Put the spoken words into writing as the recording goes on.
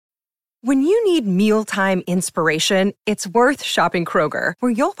When you need mealtime inspiration, it's worth shopping Kroger,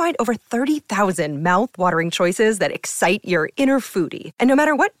 where you'll find over 30,000 mouth-watering choices that excite your inner foodie. And no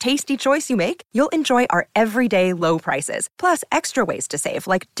matter what tasty choice you make, you'll enjoy our everyday low prices, plus extra ways to save,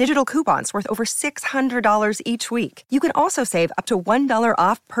 like digital coupons worth over $600 each week. You can also save up to $1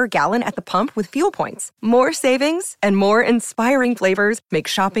 off per gallon at the pump with fuel points. More savings and more inspiring flavors make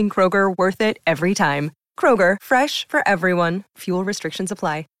shopping Kroger worth it every time. Kroger, fresh for everyone. Fuel restrictions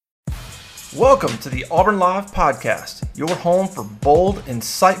apply. Welcome to the Auburn Live Podcast, your home for bold,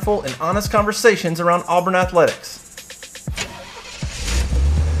 insightful, and honest conversations around Auburn athletics.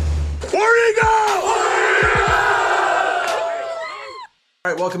 Where you go?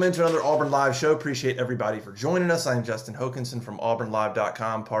 All right, welcome into another Auburn Live show. Appreciate everybody for joining us. I'm Justin Hokanson from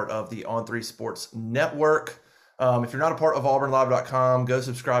AuburnLive.com, part of the On3 Sports Network. If you're not a part of AuburnLive.com, go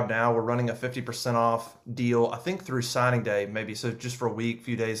subscribe now. We're running a 50% off deal, I think through signing day, maybe. So just for a week,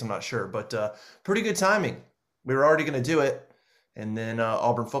 few days, I'm not sure. But pretty good timing. We were already going to do it. And then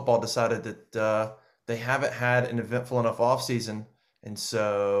Auburn football decided that they haven't had an eventful enough offseason. And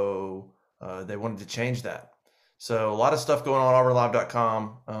so they wanted to change that. So a lot of stuff going on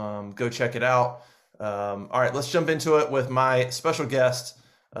AuburnLive.com. Go check it out. All right, let's jump into it with my special guest.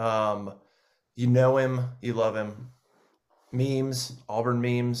 You know him, you love him. Memes, Auburn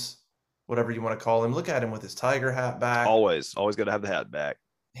memes, whatever you want to call him. Look at him with his Tiger hat back. Always got to have the hat back.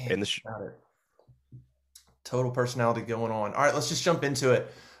 Man, and total personality going on. All right, let's just jump into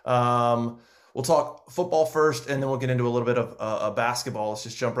it. We'll talk football first, and then we'll get into a little bit of basketball. Let's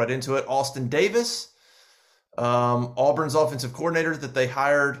just jump right into it. Austin Davis, Auburn's offensive coordinator that they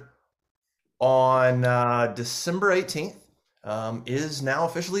hired on December 18th, is now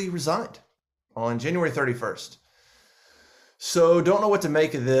officially resigned on January 31st. So don't know what to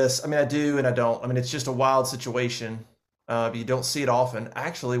make of this. I mean, I do and I don't. I mean, it's just a wild situation. You don't see it often.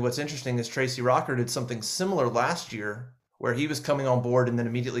 Actually, what's interesting is Tracy Rocker did something similar last year where he was coming on board and then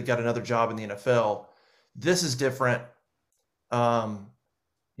immediately got another job in the NFL. This is different. From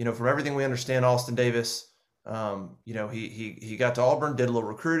everything we understand, Austin Davis, he got to Auburn, did a little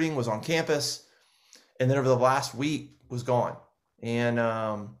recruiting, was on campus, and then over the last week was gone.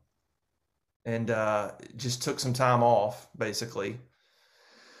 And just took some time off, basically,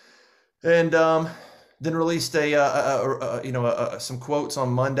 and then released some quotes on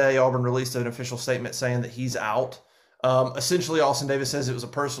Monday. Auburn released an official statement saying that he's out. Essentially, Austin Davis says it was a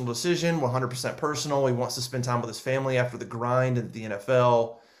personal decision, 100% personal. He wants to spend time with his family after the grind at the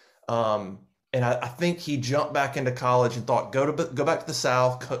NFL, and I think he jumped back into college and thought, go back to the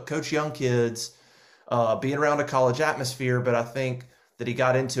South, coach young kids, being around a college atmosphere. But I think that he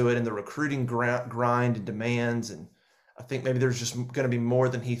got into it in the recruiting grind and demands. And I think maybe there's just going to be more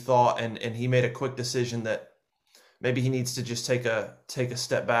than he thought. And he made a quick decision that maybe he needs to just take a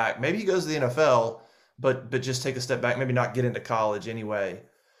step back. Maybe he goes to the NFL, but just take a step back, maybe not get into college anyway.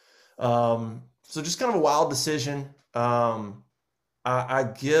 So just kind of a wild decision. I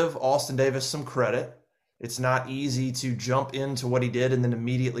give Austin Davis some credit. It's not easy to jump into what he did and then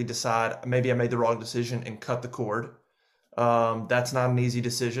immediately decide maybe I made the wrong decision and cut the cord. That's not an easy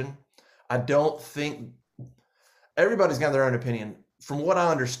decision. I don't think everybody's got their own opinion. From what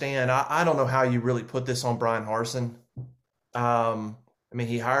I understand, I don't know how you really put this on Bryan Harsin.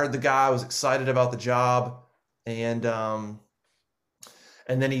 He hired the guy, was excited about the job, and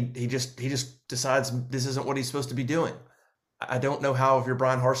then he just decides this isn't what he's supposed to be doing. I don't know how, if you're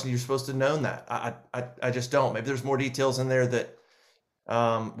Bryan Harsin, you're supposed to know that. I just don't. Maybe there's more details in there that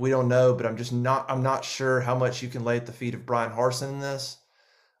we don't know, but I'm not sure how much you can lay at the feet of Bryan Harsin in this.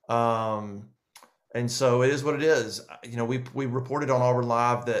 And so it is what it is. We reported on Auburn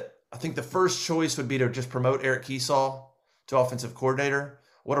Live that I think the first choice would be to just promote Eric Kiesau to offensive coordinator.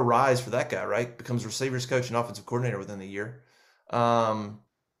 What a rise for that guy, right? Becomes receivers coach and offensive coordinator within the year. And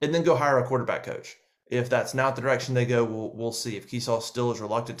then go hire a quarterback coach. If that's not the direction they go, we'll see. If Kiesau still is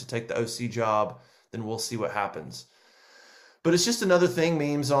reluctant to take the OC job, then we'll see what happens. But it's just another thing,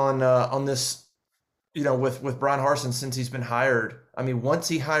 memes on this, with Bryan Harsin since he's been hired. I mean, once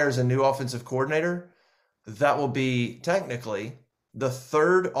he hires a new offensive coordinator, that will be technically the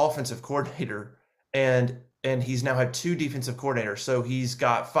third offensive coordinator, and he's now had two defensive coordinators. So he's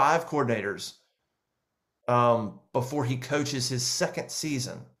got five coordinators before he coaches his second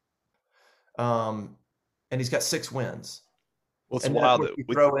season. And he's got 6 wins. Well, it's wild that we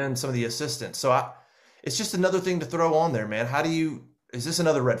throw in some of the assistants. So it's just another thing to throw on there, man. Is this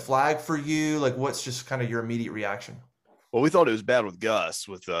another red flag for you? Like, what's just kind of your immediate reaction? Well, we thought it was bad with Gus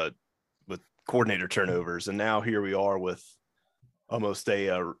with coordinator turnovers, and now here we are with almost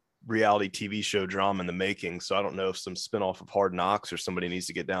a reality TV show drama in the making. So I don't know if some spinoff of Hard Knocks or somebody needs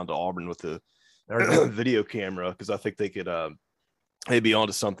to get down to Auburn with a video camera, because I think they could they'd be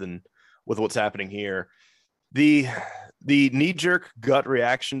onto something with what's happening here. The knee-jerk gut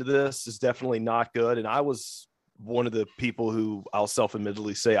reaction to this is definitely not good. And I was one of the people who, I'll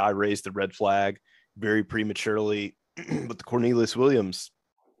self-admittedly say, I raised the red flag very prematurely with the Cornelius Williams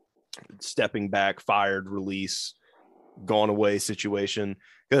stepping back, fired, release, gone away situation.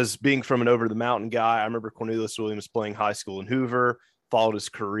 Because being from an over the mountain guy, I remember Cornelius Williams playing high school in Hoover, followed his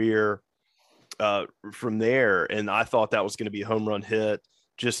career from there. And I thought that was going to be a home run hit.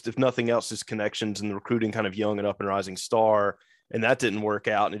 Just, if nothing else, his connections and the recruiting kind of young and up and rising star. And that didn't work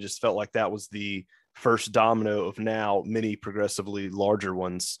out. And it just felt like that was the first domino of now many progressively larger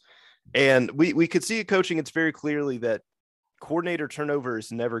ones. And we could see it coaching. It's very clearly that coordinator turnover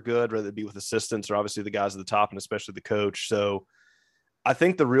is never good, whether it be with assistants or obviously the guys at the top and especially the coach. So I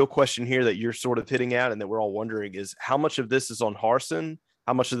think the real question here that you're sort of hitting at and that we're all wondering is how much of this is on Harsin,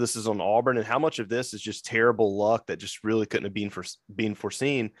 how much of this is on Auburn, and how much of this is just terrible luck that just really couldn't have been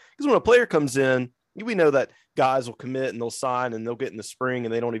foreseen. Because when a player comes in, we know that guys will commit and they'll sign and they'll get in the spring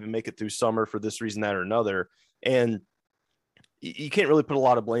and they don't even make it through summer for this reason, that, or another. And you can't really put a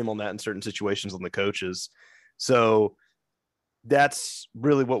lot of blame on that in certain situations on the coaches. So that's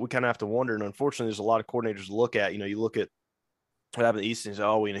really what we kind of have to wonder. And unfortunately, there's a lot of coordinators to look at. You look at what happened to Easton and say,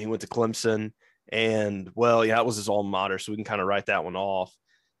 oh, he went to Clemson. And, well, yeah, that was his alma mater, so we can kind of write that one off.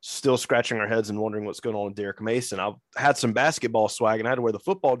 Still scratching our heads and wondering what's going on with Derek Mason. I've had some basketball swag, and I had to wear the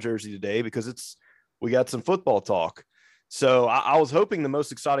football jersey today because we got some football talk. So I was hoping the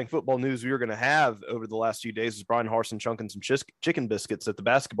most exciting football news we were going to have over the last few days was Brian Harsin chunking some chicken biscuits at the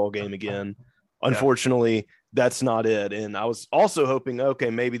basketball game again. Unfortunately, that's not it. And I was also hoping, okay,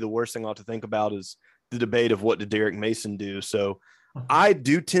 maybe the worst thing I ought to think about is the debate of what did Derek Mason do. So I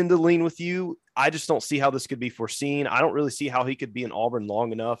do tend to lean with you. I just don't see how this could be foreseen. I don't really see how he could be in Auburn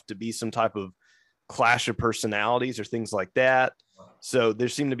long enough to be some type of clash of personalities or things like that. So there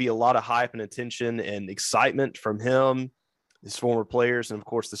seemed to be a lot of hype and attention and excitement from him, his former players, and of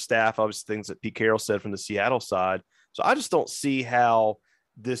course the staff, obviously things that Pete Carroll said from the Seattle side. So I just don't see how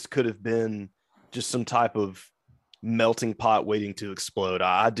this could have been just some type of melting pot waiting to explode.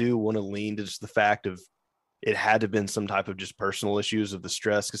 I do want to lean to just the fact of it had to have been some type of just personal issues of the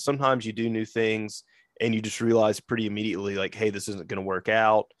stress, because sometimes you do new things and you just realize pretty immediately, like, hey, this isn't going to work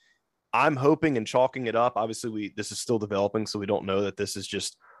out. I'm hoping and chalking it up. Obviously, this is still developing, so we don't know that this is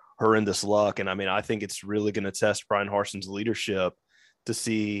just horrendous luck. And I mean, I think it's really going to test Brian Harsin's leadership to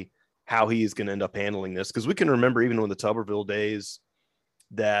see how he is going to end up handling this. Because we can remember even when the Tuberville days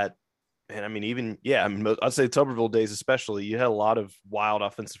that, and I mean, I'd say Tuberville days especially, you had a lot of wild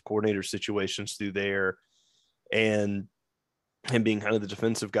offensive coordinator situations through there, and him being kind of the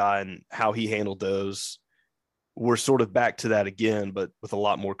defensive guy and how he handled those. We're sort of back to that again, but with a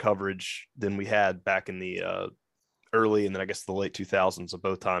lot more coverage than we had back in the early and then I guess the late 2000s. Of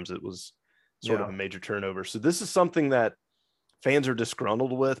both times it was sort of a major turnover. So this is something that fans are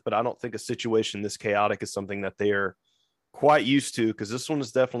disgruntled with, but I don't think a situation this chaotic is something that they're quite used to, because this one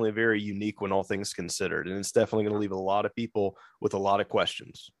is definitely a very unique one, all things considered, and it's definitely going to leave a lot of people with a lot of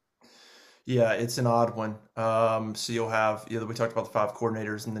questions. Yeah, it's an odd one. So you'll have, we talked about the 5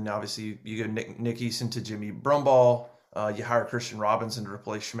 coordinators, and then obviously you go Nick Easton to Jimmy Brumball. You hire Christian Robinson to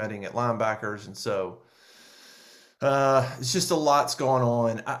replace Schmedding at linebackers, and so it's just a lot's going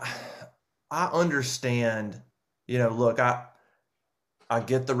on. I understand. Look, I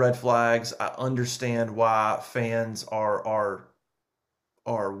get the red flags. I understand why fans are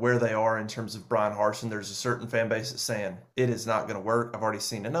where they are in terms of Brian Harsin. There's a certain fan base that's saying it is not going to work. I've already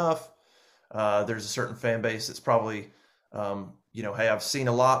seen enough. There's a certain fan base that's probably, hey, I've seen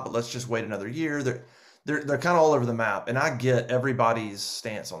a lot, but let's just wait another year. They're kind of all over the map, and I get everybody's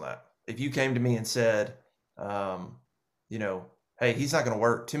stance on that. If you came to me and said, hey, he's not going to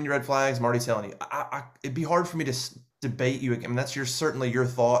work, too many red flags, I'm already telling you, it'd be hard for me to debate you. I mean, that's certainly your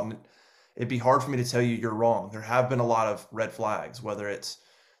thought, and it'd be hard for me to tell you you're wrong. There have been a lot of red flags, whether it's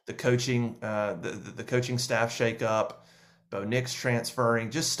the coaching, the coaching staff shakeup, Bo Nix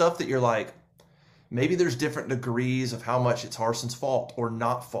transferring, just stuff that you're like, maybe there's different degrees of how much it's Harsin's fault or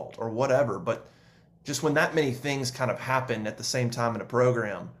not fault or whatever. But just when that many things kind of happen at the same time in a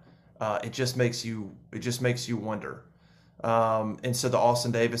program, it just makes you wonder. And so the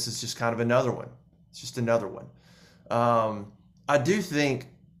Austin Davis is just kind of another one. It's just another one. I do think,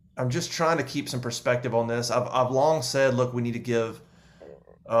 I'm just trying to keep some perspective on this. I've long said, look, we need to give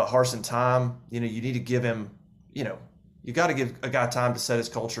Harsin time. You need to give him, you got to give a guy time to set his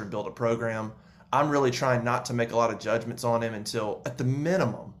culture and build a program. I'm really trying not to make a lot of judgments on him until, at the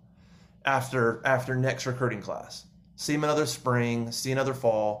minimum, after next recruiting class. See him another spring, see another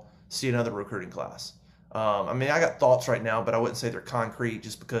fall, see another recruiting class. I mean, I got thoughts right now, but I wouldn't say they're concrete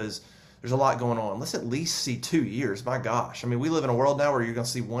just because there's a lot going on. Let's at least see 2 years. My gosh. I mean, we live in a world now where you're going to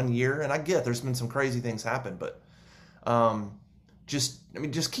see 1 year, and I get there's been some crazy things happen, but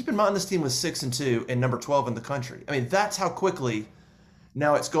just keep in mind this team was 6-2 and number 12 in the country. I mean, that's how quickly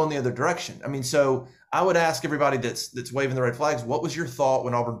now it's going the other direction. I mean, so I would ask everybody that's waving the red flags, what was your thought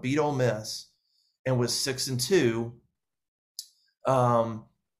when Auburn beat Ole Miss and was 6-2?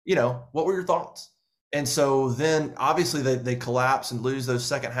 What were your thoughts? And so then obviously they collapse and lose those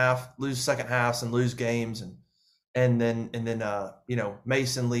second halves and lose games and then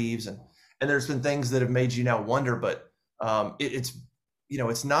Mason leaves and there's been things that have made you now wonder, but it's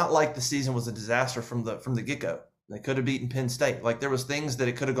not like the season was a disaster from the get-go. They could have beaten Penn State. Like there was things that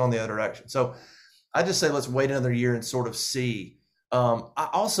it could have gone the other direction. So I just say let's wait another year and sort of see. I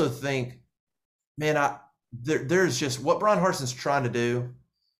also think, man, there's just what Brian Harsin's trying to do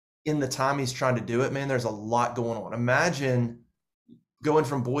in the time he's trying to do it, man, there's a lot going on. Imagine going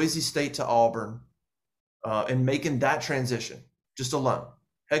from Boise State to Auburn and making that transition just alone.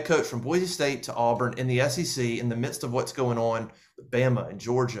 Head coach from Boise State to Auburn in the SEC in the midst of what's going on with Bama and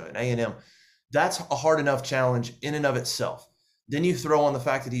Georgia and A&M. That's a hard enough challenge in and of itself. Then you throw on the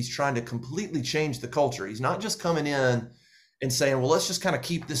fact that he's trying to completely change the culture. He's not just coming in and saying, well, let's just kind of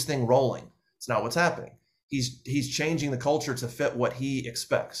keep this thing rolling. It's not what's happening. He's changing the culture to fit what he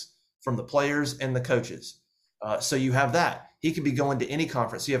expects from the players and the coaches. So you have that. He could be going to any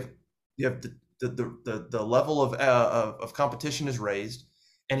conference. You have the level of competition is raised,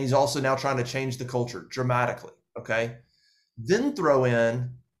 and he's also now trying to change the culture dramatically. Okay, then throw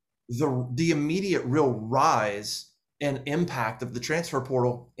in the immediate real rise and impact of the transfer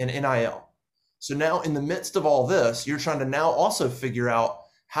portal and NIL. So now in the midst of all this, you're trying to now also figure out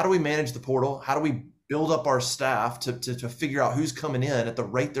how do we manage the portal? How do we build up our staff to figure out who's coming in at the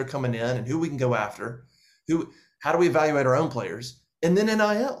rate they're coming in and who we can go after, how do we evaluate our own players? And then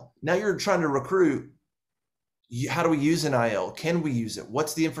NIL. Now you're trying to recruit. How do we use NIL? Can we use it?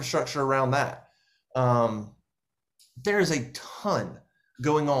 What's the infrastructure around that? There's a ton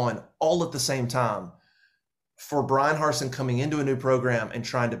going on all at the same time for Brian Harsin coming into a new program and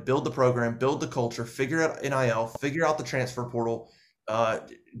trying to build the program, build the culture, figure out NIL, figure out the transfer portal,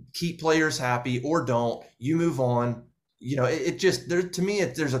 keep players happy or don't. You move on. It's just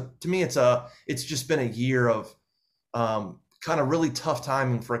been a year of kind of really tough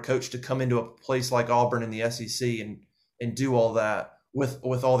timing for a coach to come into a place like Auburn in the SEC and do all that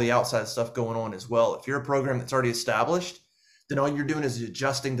with all the outside stuff going on as well. If you're a program that's already established, then all you're doing is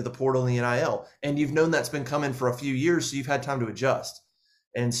adjusting to the portal and the NIL, and you've known that's been coming for a few years, so you've had time to adjust.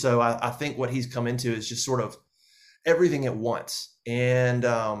 And so I think what he's come into is just sort of everything at once. And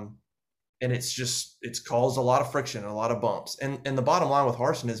it's caused a lot of friction and a lot of bumps. And the bottom line with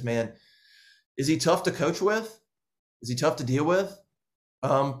Harsin is, man, is he tough to coach with? Is he tough to deal with?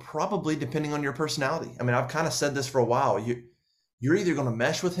 Probably, depending on your personality. I mean, I've kind of said this for a while. You're either going to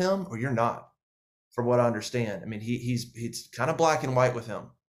mesh with him or you're not, from what I understand. I mean, he's kind of black and white with him.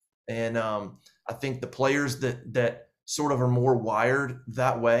 And I think the players that sort of are more wired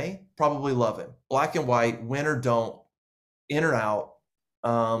that way probably love him. Black and white, win or don't, in or out.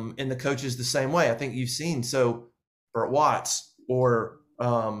 And the coaches the same way. I think you've seen, so Burt Watts or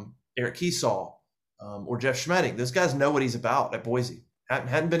Eric Kiesau or Jeff Schmedding, those guys know what he's about at Boise.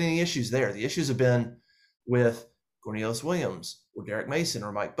 Hadn't been any issues there. The issues have been with Cornelius Williams or Derek Mason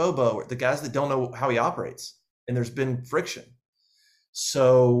or Mike Bobo, or the guys that don't know how he operates. And there's been friction.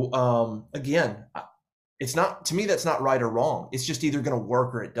 So again, it's not, to me, that's not right or wrong. It's just either going to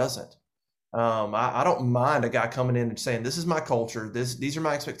work or it doesn't. I don't mind a guy coming in and saying, this is my culture, these are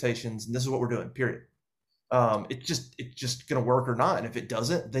my expectations, and this is what we're doing, period. It's just going to work or not. And if it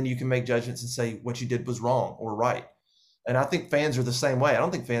doesn't, then you can make judgments and say what you did was wrong or right. And I think fans are the same way. I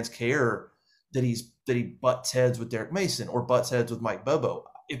don't think fans care that he butts heads with Derek Mason or butts heads with Mike Bobo.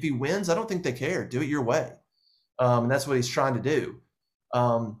 If he wins, I don't think they care. Do it your way. And that's what he's trying to do.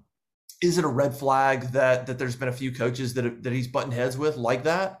 Is it a red flag that there's been a few coaches that he's butting heads with like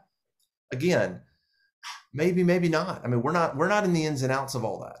that? Again, maybe not. I mean, we're not in the ins and outs of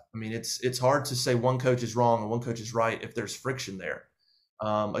all that. I mean, it's hard to say one coach is wrong and one coach is right if there's friction there.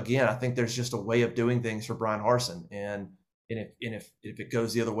 Again, I think there's just a way of doing things for Brian Harsin, and if it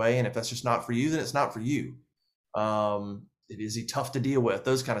goes the other way, and if that's just not for you, then it's not for you. Is he tough to deal with?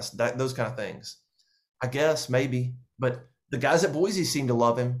 Those kind of things. I guess maybe, but the guys at Boise seem to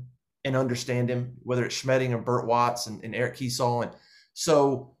love him and understand him, whether it's Schmedding or Burt Watts and Eric Kiesau, and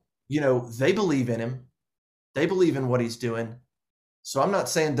so they believe in him. They believe in what he's doing. So I'm not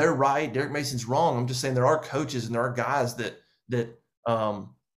saying they're right, Derek Mason's wrong. I'm just saying there are coaches and there are guys that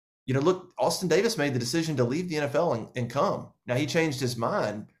look, Austin Davis made the decision to leave the NFL and come. Now he changed his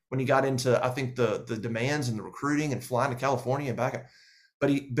mind when he got into, I think, the demands and the recruiting and flying to California and back. But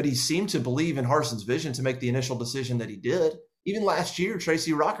he seemed to believe in Harson's vision to make the initial decision that he did. Even last year,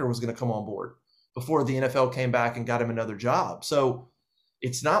 Tracy Rocker was going to come on board before the NFL came back and got him another job. So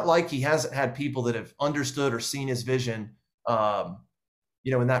it's not like he hasn't had people that have understood or seen his vision,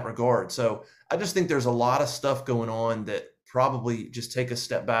 in that regard. So I just think there's a lot of stuff going on that probably just take a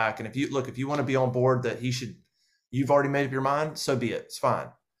step back. And if you want to be on board that you've already made up your mind, so be it. It's fine.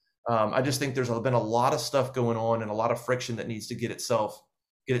 I just think there's been a lot of stuff going on and a lot of friction that needs to get itself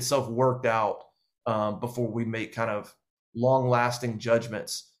worked out before we make kind of long-lasting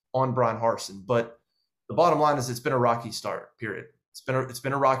judgments on Brian Harsin. But the bottom line is it's been a rocky start, period. It's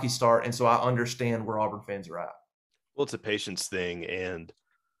been a rocky start, and so I understand where Auburn fans are at. Well, it's a patience thing, and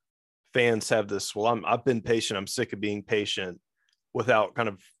fans have this, I've been patient, I'm sick of being patient, without kind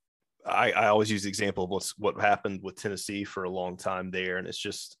of, I always use the example of what happened with Tennessee for a long time there. And it's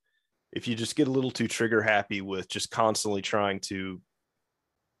just, if you just get a little too trigger happy with just constantly trying to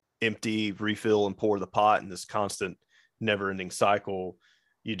empty, refill, and pour the pot in this constant never ending cycle,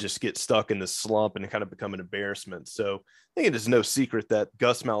 you just get stuck in this slump and kind of become an embarrassment. So I think it is no secret that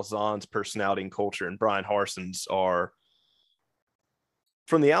Gus Malzahn's personality and culture and Brian Harsin's are,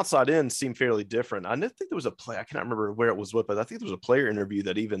 from the outside in, seem fairly different. I think there was a play, I cannot remember where it was with, but I think there was a player interview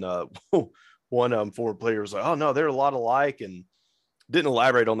that even one former player was like, oh no, they're a lot alike, and didn't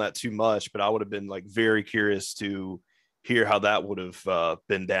elaborate on that too much, but I would have been like very curious to hear how that would have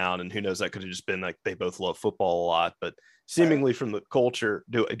been down. And who knows, that could have just been like they both love football a lot, but seemingly from the culture,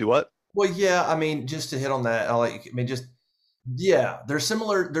 do what? Well, yeah, I mean, just to hit on that, they're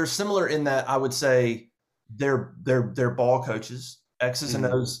similar. They're similar in that I would say they're ball coaches, X's and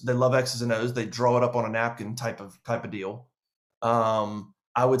O's. They love X's and O's. They draw it up on a napkin type of deal.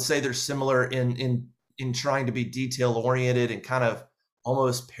 I would say they're similar in trying to be detail oriented and kind of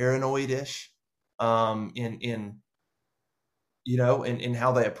almost paranoid-ish in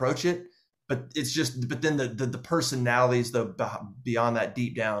how they approach it. But it's just, but then the personalities, though, beyond that,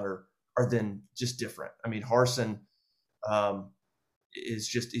 deep down, are then just different. I mean, Harsin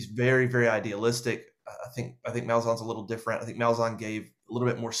he's very, very idealistic. I think Malzahn's a little different. I think Malzahn gave a little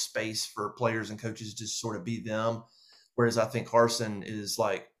bit more space for players and coaches to sort of be them, whereas I think Harsin is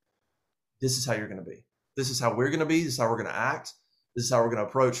like, this is how you're going to be. This is how we're going to be. This is how we're going to act. This is how we're going to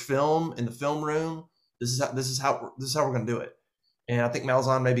approach film in the film room. This is how we're going to do it. And I think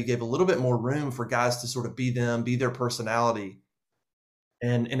Malzahn maybe gave a little bit more room for guys to sort of be them, be their personality.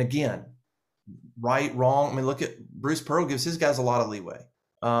 And again, right, wrong. I mean, look at Bruce Pearl gives his guys a lot of leeway.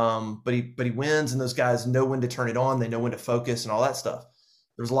 But he wins, and those guys know when to turn it on. They know when to focus and all that stuff.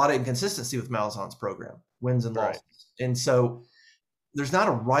 There's a lot of inconsistency with Malzahn's program, wins and losses. Right. And so there's not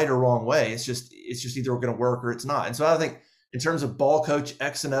a right or wrong way. It's just either going to work or it's not. And so I think in terms of ball coach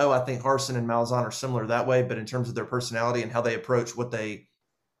X and O, I think Harsin and Malzahn are similar that way. But in terms of their personality and how they approach what they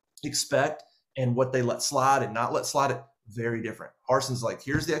expect and what they let slide and not let slide, it very different. Harsin's like,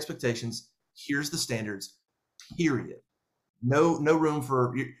 here's the expectations, here's the standards, period. No room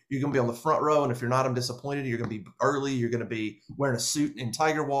for you're going to be on the front row, and if you're not, I'm disappointed. You're going to be early. You're going to be wearing a suit in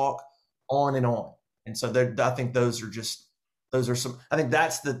Tiger Walk, on and on. And so I think those are some. I think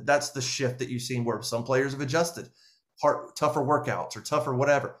that's the shift that you've seen where some players have adjusted, tougher workouts or tougher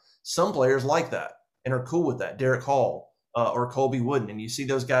whatever. Some players like that and are cool with that. Derek Hall or Colby Wooden, and you see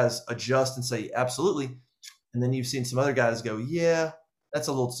those guys adjust and say absolutely, and then you've seen some other guys go, yeah, that's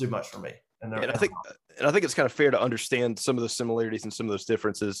a little too much for me. And I think it's kind of fair to understand some of those similarities and some of those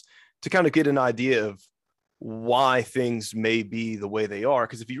differences to kind of get an idea of why things may be the way they are.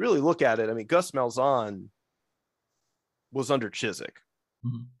 Because if you really look at it, I mean, Gus Malzahn was under Chizik.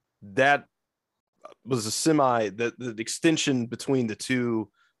 Mm-hmm. That was the extension between the two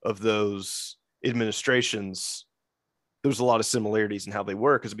of those administrations. There's a lot of similarities in how they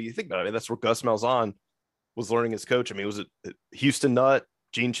work. Because if you think about it, that's where Gus Malzahn was learning as coach. I mean, was it Houston Nutt,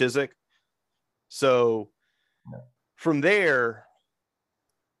 Gene Chizik? So from there,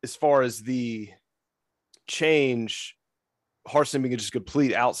 as far as the change, Harsin being just a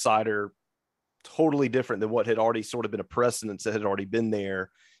complete outsider, totally different than what had already sort of been a precedent that had already been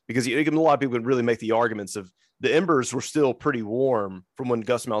there. Because a lot of people would really make the arguments of the embers were still pretty warm from when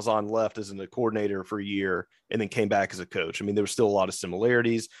Gus Malzahn left as a coordinator for a year and then came back as a coach. I mean, there were still a lot of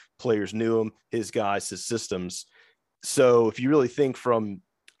similarities. Players knew him, his guys, his systems. So if you really think from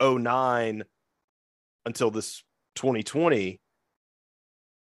 2009 until this 2020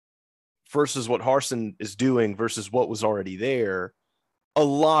 versus what Harsin is doing versus what was already there, a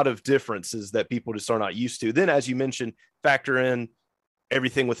lot of differences that people just are not used to. Then, as you mentioned, factor in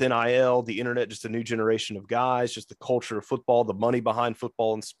everything with NIL, the internet, just a new generation of guys, just the culture of football, the money behind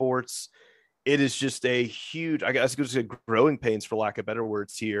football and sports. It is just a huge, I guess, it's growing pains for lack of better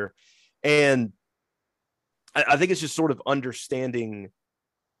words here. And I think it's just sort of understanding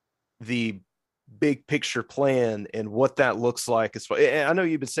the big picture plan and what that looks like. And I know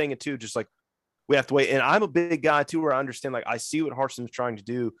you've been saying it too, just like we have to wait. And I'm a big guy too, where I understand, like, I see what Harsin's trying to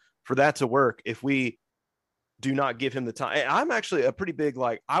do for that to work. If we do not give him the time, and I'm actually a pretty big,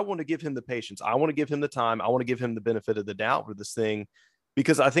 like, I want to give him the patience. I want to give him the time. I want to give him the benefit of the doubt for this thing,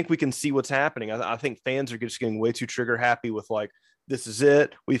 because I think we can see what's happening. I think fans are just getting way too trigger happy with, like, this is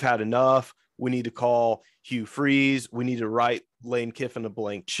it. We've had enough. We need to call Hugh Freeze. We need to write Lane Kiffin a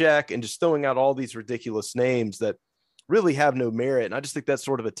blank check, and just throwing out all these ridiculous names that really have no merit. And I just think that's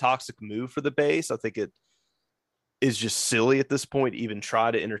sort of a toxic move for the base. I think it is just silly at this point to even try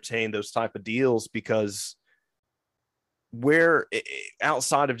to entertain those type of deals, because where,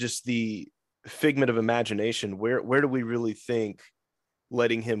 outside of just the figment of imagination, where do we really think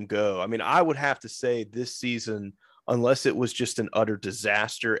letting him go? I mean, I would have to say this season, unless it was just an utter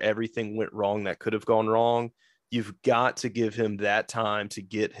disaster, everything went wrong that could have gone wrong, you've got to give him that time to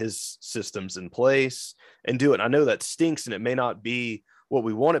get his systems in place and do it. And I know that stinks and it may not be what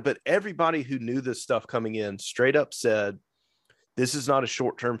we wanted, but everybody who knew this stuff coming in straight up said, this is not a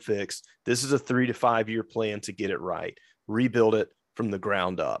short-term fix. This is a 3 to 5 year plan to get it right, rebuild it from the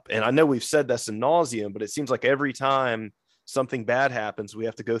ground up. And I know we've said this ad nauseum, but it seems like every time something bad happens, we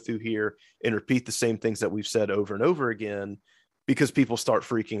have to go through here and repeat the same things that we've said over and over again, because people start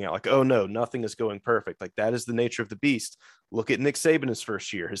freaking out, like, oh no, nothing is going perfect. Like, that is the nature of the beast. Look at Nick Saban his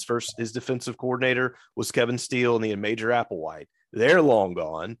first year. His defensive coordinator was Kevin Steele, and he had Major Applewhite. They're long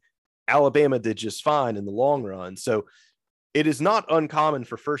gone. Alabama did just fine in the long run. So it is not uncommon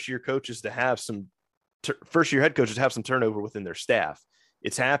for first year coaches to have some head coaches have some turnover within their staff.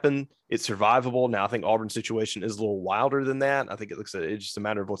 It's happened. It's survivable. Now, I think Auburn's situation is a little wilder than that. I think it's just a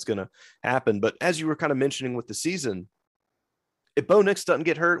matter of what's going to happen. But as you were kind of mentioning with the season, if Bo Nix doesn't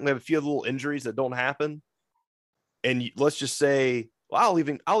get hurt and we have a few little injuries that don't happen, and let's just say, well,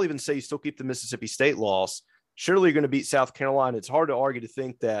 I'll even say you still keep the Mississippi State loss, surely you're going to beat South Carolina. It's hard to argue to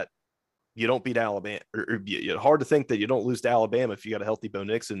think that you don't beat Alabama, or hard to think that you don't lose to Alabama if you got a healthy Bo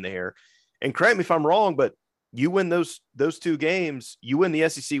Nix in there. And correct me if I'm wrong, but you win those 2 games, you win the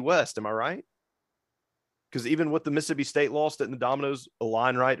SEC West. Am I right? Because even with the Mississippi State loss, didn't the Dominoes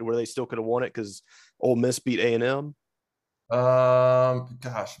align right where they still could have won it because Ole Miss beat A&M?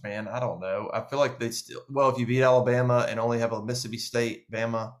 Gosh, man, I don't know. I feel like they still, well, if you beat Alabama and only have a Mississippi State,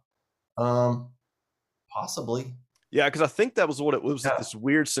 Bama, possibly. Yeah, because I think that was what it was. Yeah. This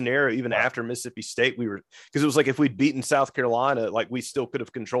weird scenario, even after Mississippi State, because it was like if we'd beaten South Carolina, like we still could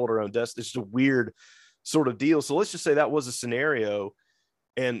have controlled our own destiny. It's just a weird sort of deal. So let's just say that was a scenario.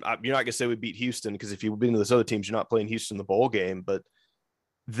 And you're not going to say we beat Houston, because if you've been to those other teams, you're not playing Houston in the bowl game. But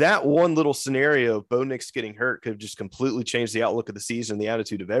that one little scenario of Bo Nix getting hurt could have just completely changed the outlook of the season, the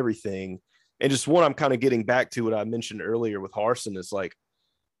attitude of everything. And just one, I'm kind of getting back to what I mentioned earlier with Harsin, is like,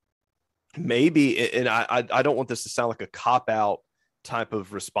 maybe, and I don't want this to sound like a cop-out type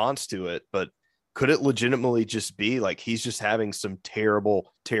of response to it, but could it legitimately just be like he's just having some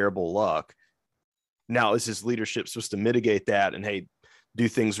terrible, terrible luck? Now, is his leadership supposed to mitigate that and, hey, do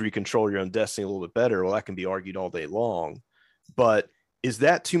things where you control your own destiny a little bit better? Well, that can be argued all day long. But is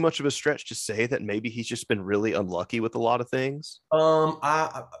that too much of a stretch to say that maybe he's just been really unlucky with a lot of things?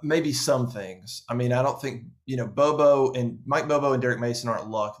 Maybe some things. I mean, I don't think, Mike Bobo and Derek Mason aren't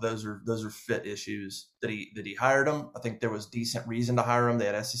luck. Those are fit issues that he hired them. I think there was decent reason to hire them. They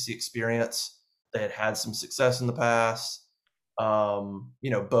had SEC experience. They had some success in the past.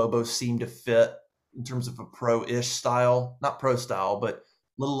 Bobo seemed to fit in terms of a pro-ish style, not pro style, but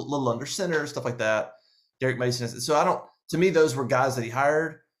little under center, stuff like that. Derek Mason is, to me, those were guys that he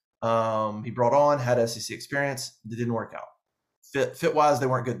hired. He brought on, had SEC experience. It didn't work out. Fit wise, they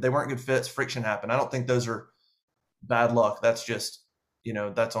weren't good. They weren't good fits. Friction happened. I don't think those are bad luck. That's just,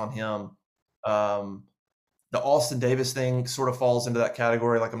 that's on him. The Austin Davis thing sort of falls into that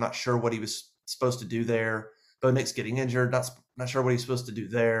category. Like, I'm not sure what he was supposed to do there. Bo Nix getting injured, not sure what he's supposed to do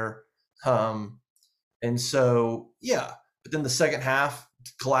there. And so, yeah. But then the second half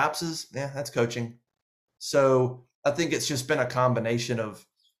collapses. Yeah, that's coaching. So I think it's just been a combination of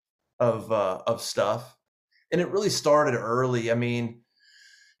stuff, and it really started early. I mean,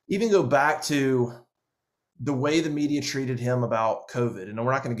 even go back to the way the media treated him about COVID, and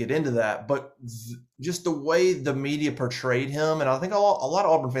we're not going to get into that, but just the way the media portrayed him, and I think a lot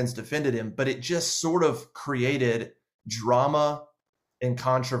of Auburn fans defended him, but it just sort of created drama and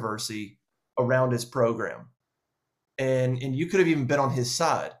controversy around his program. And you could have even been on his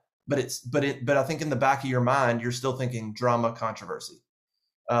side, but I think in the back of your mind, you're still thinking drama, controversy.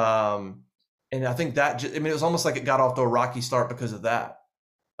 And I think it was almost like it got off to a rocky start because of that.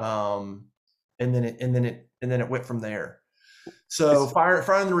 And then it went from there. So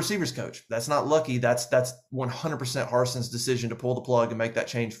firing the receivers coach, that's not lucky. That's 100% Harsin's decision to pull the plug and make that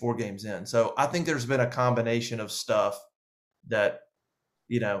change 4 games in. So I think there's been a combination of stuff that,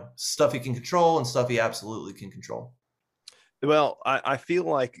 stuff he can control and stuff he absolutely can control. Well, I feel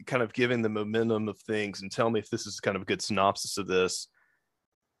like kind of giving the momentum of things, and tell me if this is kind of a good synopsis of this,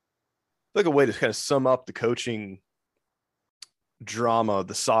 like a way to kind of sum up the coaching drama,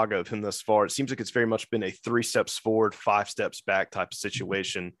 the saga of him thus far. It seems like it's very much been a 3 steps forward, 5 steps back type of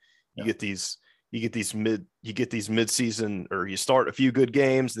situation. Yeah. You get these mid-season, or you start a few good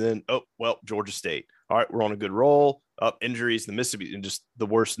games, then Georgia State. All right, we're on a good roll. Injuries, the Mississippi, and just the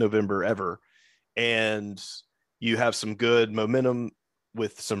worst November ever. And you have some good momentum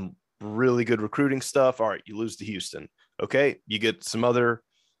with some really good recruiting stuff. All right, you lose to Houston. Okay, you get some other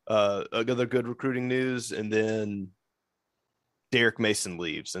good recruiting news, and then Derek Mason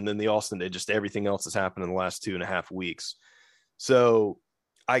leaves, and then the Austin, just everything else that's happened in the last 2.5 weeks. So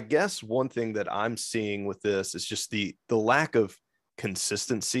I guess one thing that I'm seeing with this is just the lack of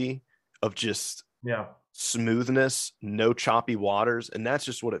consistency, of just smoothness, no choppy waters. And that's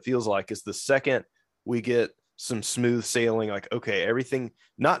just what it feels like, is the second we get some smooth sailing, like, okay, everything,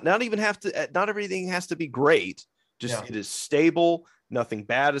 not everything has to be great. Just it is stable. Nothing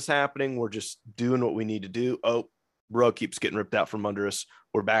bad is happening. We're just doing what we need to do. Oh, rug keeps getting ripped out from under us.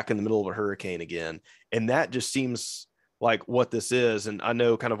 We're back in the middle of a hurricane again. And that just seems like what this is. And I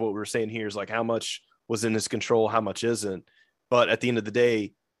know kind of what we were saying here is like how much was in his control, how much isn't. But at the end of the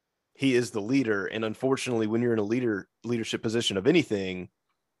day, he is the leader. And unfortunately, when you're in a leadership position of anything,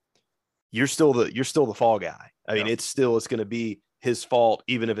 you're still the fall guy. I mean, it's going to be his fault,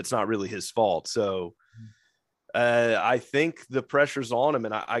 even if it's not really his fault. So I think the pressure's on him.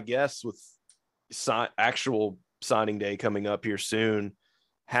 And I guess with actual signing day coming up here soon,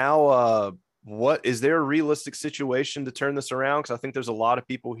 what is there a realistic situation to turn this around? Because I think there's a lot of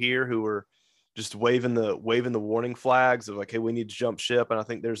people here who are just waving the warning flags of like, hey, we need to jump ship. And I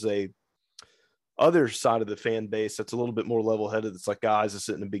think there's a other side of the fan base that's a little bit more level-headed. It's like, guys, this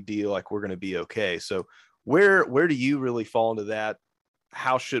isn't a big deal. Like, we're going to be okay. So where do you really fall into that?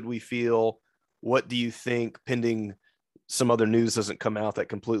 How should we feel? What do you think, pending some other news doesn't come out that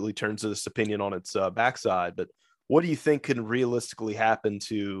completely turns this opinion on its backside? But what do you think can realistically happen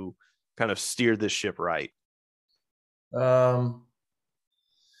to kind of steer this ship right?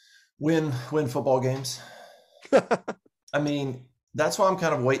 Win football games. I mean, that's why I'm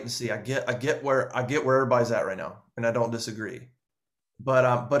kind of waiting to see. I get where everybody's at right now, and I don't disagree.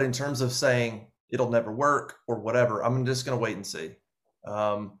 But in terms of saying it'll never work or whatever, I'm just going to wait and see.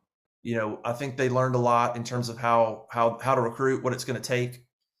 I think they learned a lot in terms of how to recruit, what it's going to take.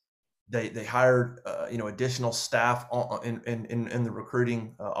 They hired additional staff in the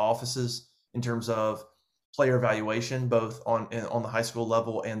recruiting offices in terms of player evaluation, both on the high school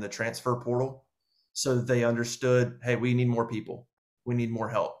level and the transfer portal. So they understood, hey, we need more people. We need more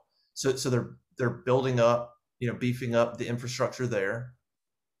help. So they're building up, beefing up the infrastructure there.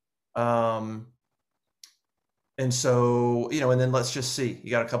 And so, and then let's just see. You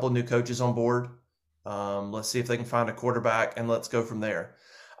got a couple of new coaches on board. Let's see if they can find a quarterback, and let's go from there.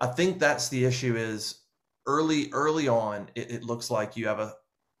 I think that's the issue. Is early on, it looks like you have a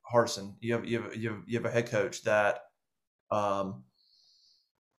Harsin. You have a head coach that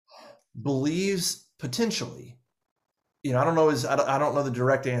believes potentially. I don't know I don't know the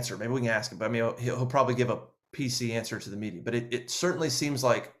direct answer. Maybe we can ask him, but I mean, he'll probably give a PC answer to the media. But it certainly seems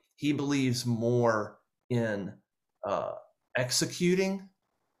like he believes more in executing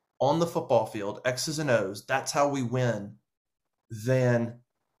on the football field, X's and O's. That's how we win. Than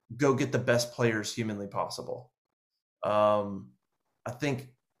go get the best players humanly possible. I think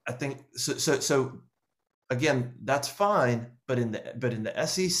so. Again, that's fine, but in the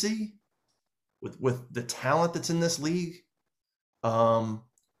SEC, with the talent that's in this league,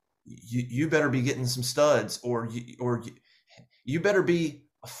 you better be getting some studs, or you better be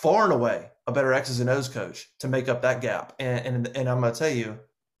far and away a better X's and O's coach to make up that gap. And I'm gonna tell you,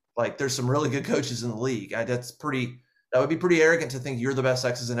 like, there's some really good coaches in the league. That would be pretty arrogant to think you're the best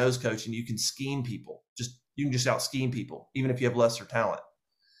X's and O's coach and you can scheme people. You can just out scheme people, even if you have lesser talent.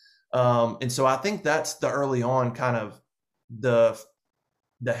 And so I think that's the early on kind of the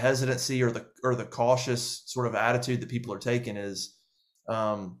hesitancy or the cautious sort of attitude that people are taking is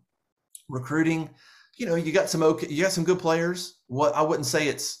recruiting. you got some good players. What I wouldn't say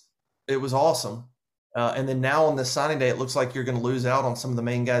it was awesome. And then now on this signing day, it looks like you're going to lose out on some of the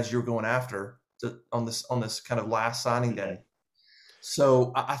main guys you're going after on this kind of last signing day.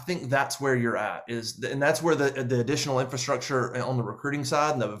 So I think that's where you're at and that's where the additional infrastructure on the recruiting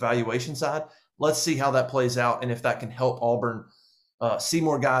side and the evaluation side. Let's see how that plays out and if that can help Auburn see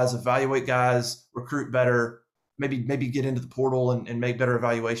more guys, evaluate guys, recruit better, maybe get into the portal and make better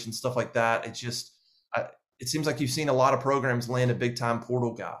evaluations, stuff like that. It's just it seems like you've seen a lot of programs land a big time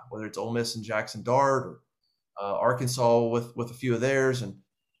portal guy, whether it's Ole Miss and Jackson Dart or Arkansas with a few of theirs, and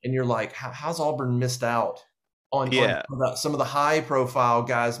you're like, how's Auburn missed out on some of the high profile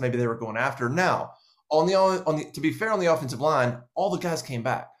guys maybe they were going after? Now, to be fair, on the offensive line, all the guys came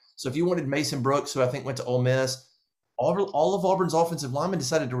back. So if you wanted Mason Brooks, who I think went to Ole Miss, all of Auburn's offensive linemen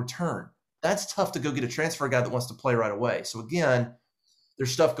decided to return. That's tough to go get a transfer guy that wants to play right away. So again,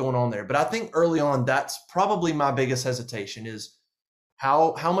 there's stuff going on there. But I think early on, that's probably my biggest hesitation is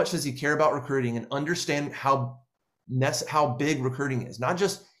how much does he care about recruiting and understand how big recruiting is? Not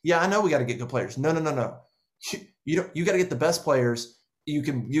just, I know we got to get good players. No. You got to get the best players you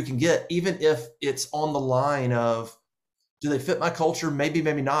can get, even if it's on the line of, do they fit my culture? Maybe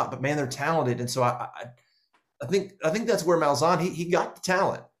not, but man, they're talented. And so I think that's where Malzahn, he got the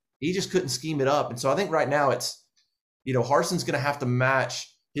talent. He just couldn't scheme it up. And so I think right now it's, Harsin's going to have to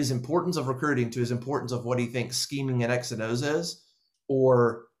match his importance of recruiting to his importance of what he thinks scheming and X and O's is.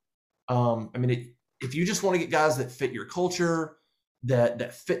 Or, if you just want to get guys that fit your culture,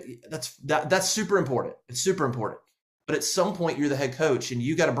 that fit, that's super important. It's super important. But at some point, you're the head coach, and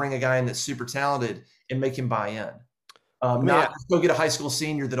you got to bring a guy in that's super talented and make him buy in. Not just go get a high school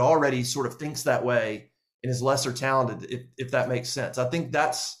senior that already sort of thinks that way and is lesser talented, if that makes sense. I think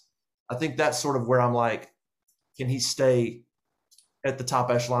that's sort of where I'm like, can he stay at the top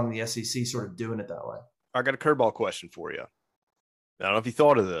echelon in the SEC sort of doing it that way? I got a curveball question for you. I don't know if you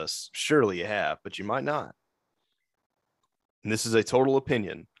thought of this. Surely you have, but you might not. And this is a total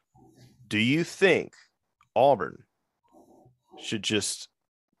opinion. Do you think Auburn should just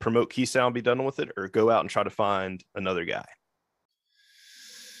promote Keysau and be done with it, or go out and try to find another guy?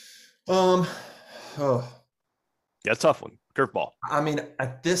 Yeah, tough one. Curveball.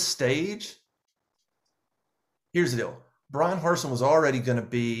 At this stage, here's the deal. Brian Harsin was already going to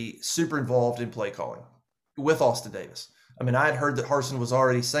be super involved in play calling with Austin Davis. I had heard that Harsin was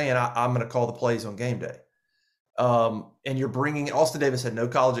already saying, I'm going to call the plays on game day. And you're bringing – Austin Davis had no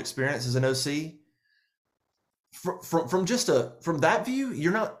college experience as an OC. From that view,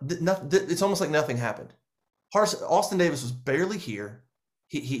 you're not – it's almost like nothing happened. Austin Davis was barely here.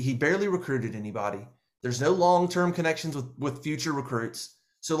 He barely recruited anybody. There's no long-term connections with future recruits.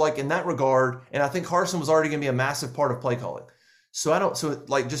 So like in that regard, and I think Harsin was already going to be a massive part of play calling. So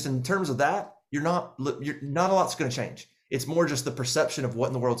just in terms of that, you're not a lot's going to change. It's more just the perception of what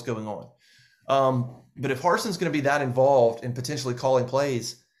in the world's going on. But if Harsin's going to be that involved in potentially calling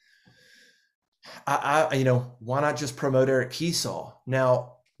plays, why not just promote Eric Keysau?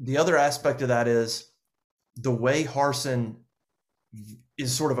 Now, the other aspect of that is the way Harsin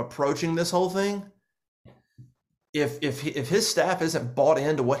is sort of approaching this whole thing. If his staff isn't bought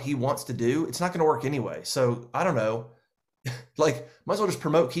into what he wants to do, it's not going to work anyway. So I don't know, might as well just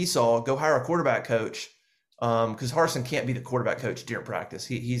promote Keysau, go hire a quarterback coach. Because Harsin can't be the quarterback coach during practice.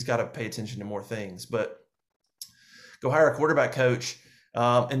 He's got to pay attention to more things. But go hire a quarterback coach,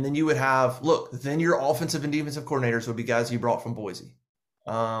 and then you would have then your offensive and defensive coordinators would be guys you brought from Boise.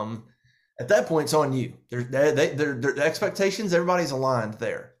 At that point, it's on you. The expectations, everybody's aligned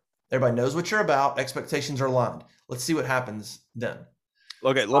there. Everybody knows what you're about. Expectations are aligned. Let's see what happens then.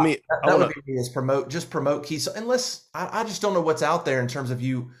 Okay, let me. That would be promote Keysau. Unless I just don't know what's out there in terms of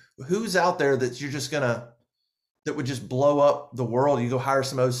you. Who's out there that you're just gonna. That would just blow up the world. You go hire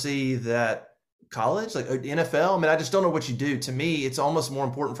some OC that college, like NFL. I just don't know what you do. To me, it's almost more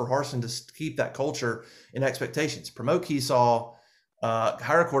important for Harsin to keep that culture and expectations. Promote Keysau,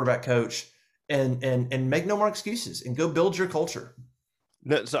 hire a quarterback coach, and make no more excuses and go build your culture.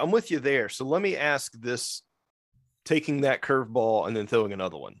 No, so I'm with you there. So let me ask this, taking that curveball and then throwing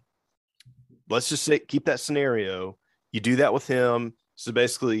another one. Let's just say, keep that scenario. You do that with him. So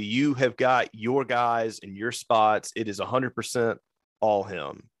basically, you have got your guys in your spots. It is 100% all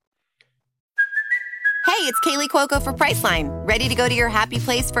him. Hey, it's Kaylee Cuoco for Priceline. Ready to go to your happy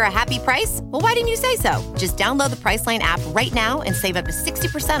place for a happy price? Well, why didn't you say so? Just download the Priceline app right now and save up to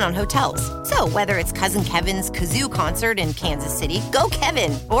 60% on hotels. So whether it's Cousin Kevin's Kazoo Concert in Kansas City, go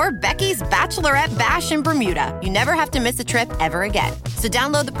Kevin, or Becky's Bachelorette Bash in Bermuda, you never have to miss a trip ever again. So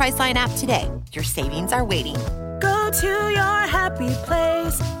download the Priceline app today. Your savings are waiting. Go to your happy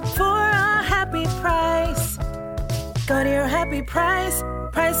place for a happy happy price. Go to your happy price,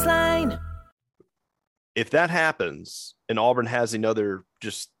 Priceline. If that happens and Auburn has another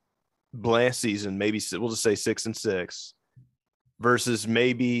just bland season, maybe we'll just say 6-6 versus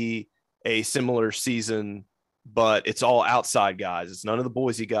maybe a similar season, but it's all outside guys. It's none of the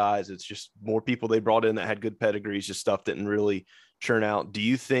Boise guys. It's just more people they brought in that had good pedigrees, just stuff didn't really churn out. Do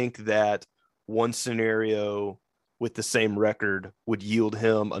you think that one scenario with the same record would yield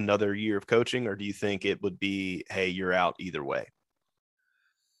him another year of coaching, or do you think it would be, hey, you're out either way?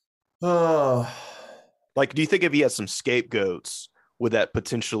 Like, do you think if he had some scapegoats, would that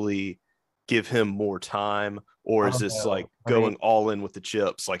potentially give him more time? Or is this like going all in with the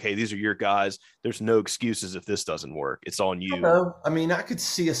chips? Like, hey, these are your guys. There's no excuses if this doesn't work. It's on you. I mean, I could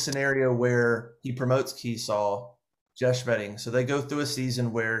see a scenario where he promotes Keesaw, Jeff Schmedding. So they go through a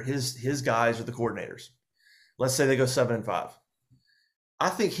season where his guys are the coordinators. Let's say they go 7-5. I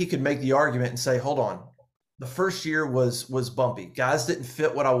think he could make the argument and say, hold on. The first year was bumpy. Guys didn't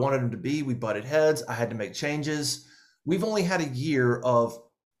fit what I wanted them to be. We butted heads. I had to make changes. We've only had a year of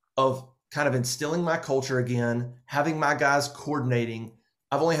kind of instilling my culture again, having my guys coordinating.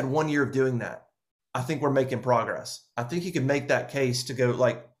 I've only had 1 year of doing that. I think we're making progress. I think you could make that case to go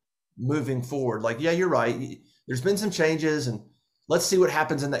like moving forward. Like, yeah, you're right. There's been some changes and let's see what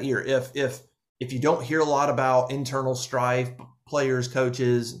happens in that year. If you don't hear a lot about internal strife, players,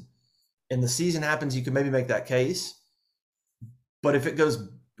 coaches, and the season happens, you can maybe make that case. But if it goes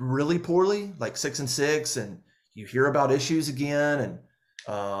really poorly, like 6-6, and you hear about issues again, and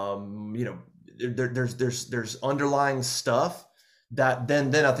there's underlying stuff that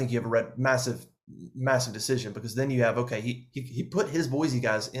then I think you have a massive decision, because then you have, okay, he put his Boise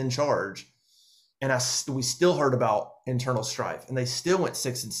guys in charge, and we still heard about internal strife, and they still went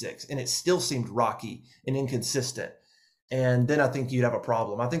 6-6, and it still seemed rocky and inconsistent. And then I think you'd have a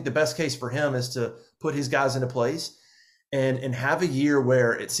problem. I think the best case for him is to put his guys into place and have a year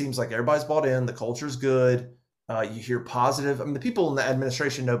where it seems like everybody's bought in, the culture's good. You hear positive. I mean, the people in the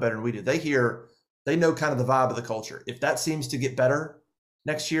administration know better than we do. They know kind of the vibe of the culture. If that seems to get better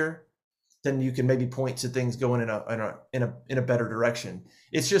next year, then you can maybe point to things going in a better direction.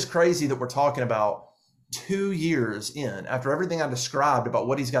 It's just crazy that we're talking about 2 years in, after everything I described about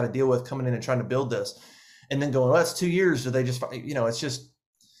what he's got to deal with coming in and trying to build this, and then going, well, that's 2 years. Do they just, it's just,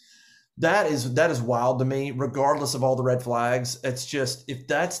 that is wild to me, regardless of all the red flags. It's just, if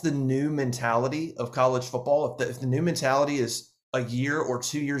that's the new mentality of college football, if the new mentality is a year or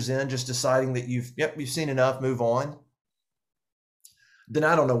 2 years in, just deciding that you've seen enough, move on, then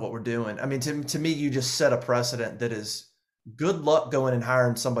I don't know what we're doing. I mean, to me, you just set a precedent that is good luck going and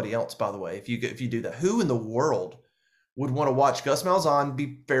hiring somebody else, by the way, if you do that. Who in the world would want to watch Gus Malzahn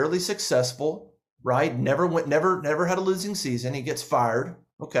be fairly successful, right? Never had a losing season. He gets fired.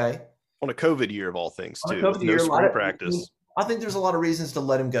 Okay. On a COVID year of all things, too. No spring practice. I think there's a lot of reasons to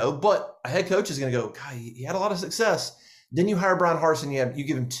let him go, but a head coach is going to go, God, he had a lot of success. Then you hire Brian Harsin. You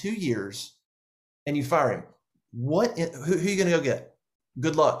give him 2 years and you fire him. Who are you going to go get?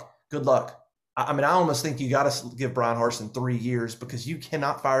 Good luck. I mean, I almost think you got to give Brian Harsin 3 years, because you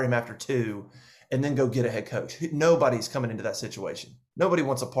cannot fire him after 2 and then go get a head coach. Nobody's coming into that situation. Nobody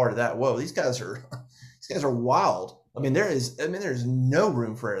wants a part of that. Whoa, these guys are wild. I mean, there's no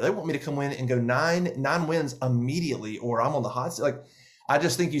room for error. They want me to come in and go nine wins immediately, or I'm on the hot seat. Like, I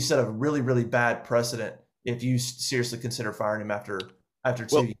just think you set a really, really bad precedent if you seriously consider firing him after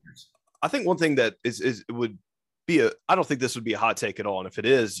 2 years. I think one thing that would be I don't think this would be a hot take at all. And if it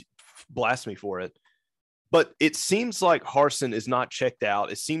is, blast me for it. But it seems like Harsin is not checked out.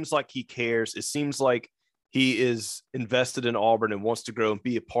 It seems like he cares. It seems like he is invested in Auburn and wants to grow and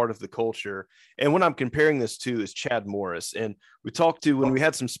be a part of the culture. And what I'm comparing this to is Chad Morris. And we talked to, when we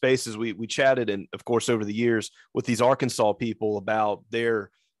had some spaces, we chatted, and of course, over the years with these Arkansas people about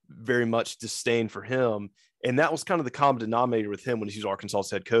their very much disdain for him. And that was kind of the common denominator with him when he's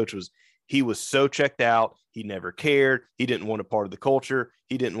Arkansas's head coach, was he was so checked out. He never cared. He didn't want a part of the culture.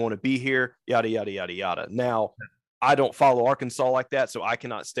 He didn't want to be here, yada, yada, yada, yada. Now, I don't follow Arkansas like that, so I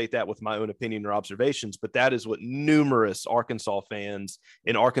cannot state that with my own opinion or observations, but that is what numerous Arkansas fans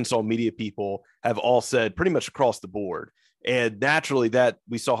and Arkansas media people have all said pretty much across the board. And naturally, that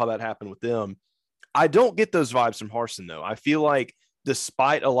we saw how that happened with them. I don't get those vibes from Harsin, though. I feel like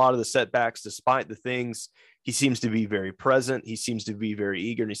despite a lot of the setbacks, despite the things, he seems to be very present. He seems to be very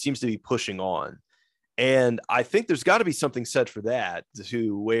eager, and he seems to be pushing on. And I think there's got to be something said for that,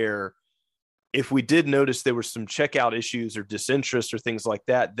 to where if we did notice there were some checkout issues or disinterest or things like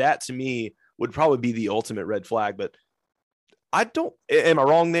that, that to me would probably be the ultimate red flag. But I don't, am I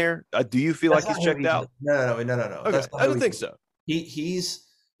wrong there? Do you feel like he's checked out? No. Okay. I don't think so. He's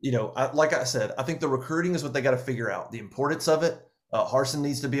like I said, I think the recruiting is what they got to figure out, the importance of it. Harsin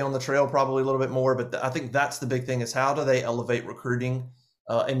needs to be on the trail probably a little bit more, but I think that's the big thing, is how do they elevate recruiting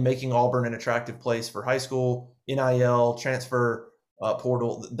and making Auburn an attractive place for high school, NIL, transfer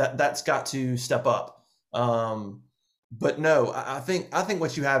portal. That's got to step up. But no, I think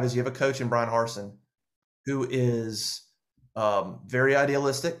what you have is you have a coach in Brian Harsin who is very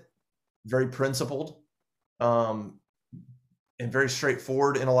idealistic, very principled, and very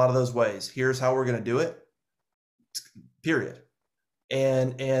straightforward in a lot of those ways. Here's how we're going to do it. Period.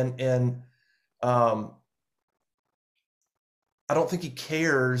 And I don't think he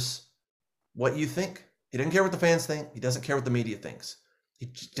cares what you think. He doesn't care what the fans think. He doesn't care what the media thinks. He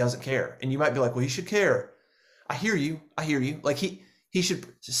just doesn't care. And you might be like, well, he should care. I hear you. Like he should,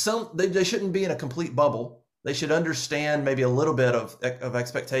 they shouldn't be in a complete bubble. They should understand maybe a little bit of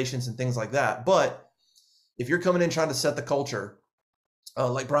expectations and things like that. But if you're coming in trying to set the culture,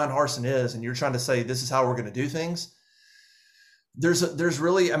 like Brian Harsin is, and you're trying to say, this is how we're going to do things, there's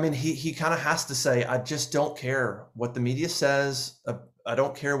really, I mean, he kind of has to say, I just don't care what the media says. I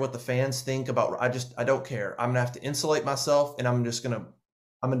don't care what the fans think about, I don't care. I'm gonna have to insulate myself, and I'm gonna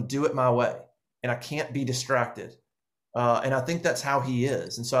do it my way, and I can't be distracted. And I think that's how he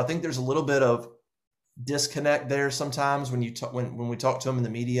is. And so I think there's a little bit of disconnect there sometimes when when we talk to him in the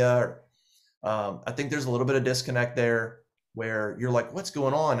media, or I think there's a little bit of disconnect there where you're like, what's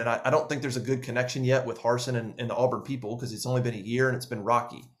going on? And I don't think there's a good connection yet with Harsin and the Auburn people, because it's only been a year and it's been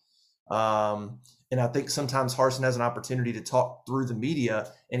rocky. And I think sometimes Harsin has an opportunity to talk through the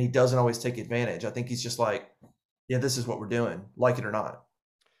media, and he doesn't always take advantage. I think he's just like, yeah, this is what we're doing, like it or not.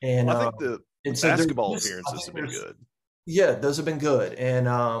 And I think the basketball appearances have been good. Yeah, those have been good. And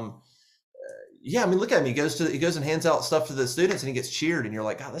yeah, I mean, look at him. He goes and hands out stuff to the students, and he gets cheered, and you're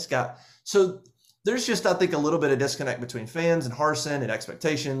like, God, this guy. So there's just, I think, a little bit of disconnect between fans and Harsin and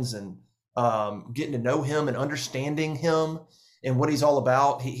expectations, and getting to know him and understanding him and what he's all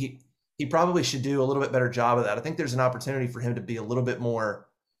about. He probably should do a little bit better job of that. I think there's an opportunity for him to be a little bit more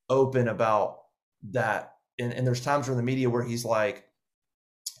open about that. And there's times from the media where he's like,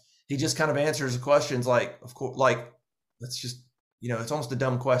 he just kind of answers the questions like, of course, like, that's just, it's almost a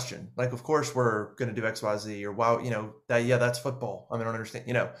dumb question. Like, of course we're going to do X, Y, Z, or wow, that's football. I mean, I don't understand,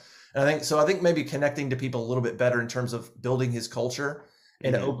 And I think maybe connecting to people a little bit better in terms of building his culture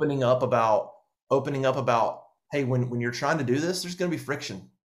and opening up about, hey, when you're trying to do this, there's going to be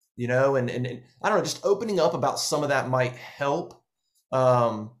friction, and I don't know, just opening up about some of that might help.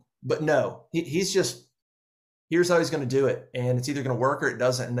 But no, he's just, here's how he's going to do it. And it's either going to work or it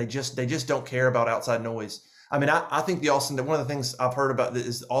doesn't. And they just don't care about outside noise. I mean, I think one of the things I've heard about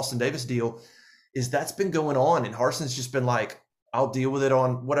is the Austin Davis deal is that's been going on. And Harsin's just been like, I'll deal with it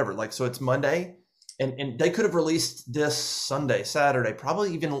on whatever. Like, so it's Monday, and they could have released this Sunday, Saturday,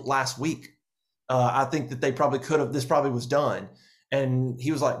 probably even last week. I think that they probably could have, this probably was done. And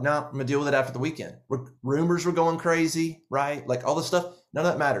he was like, no, I'm gonna deal with it after the weekend. Rumors were going crazy, right? Like all this stuff, none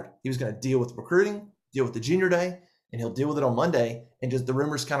of that mattered. He was going to deal with recruiting, deal with the junior day, and he'll deal with it on Monday. And just the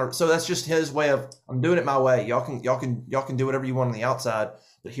rumors kind of, so that's just his way of, I'm doing it my way. Y'all can do whatever you want on the outside,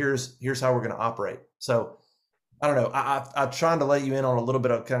 but here's how we're going to operate. So I don't know. I'm trying to let you in on a little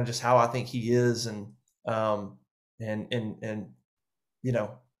bit of kind of just how I think he is, and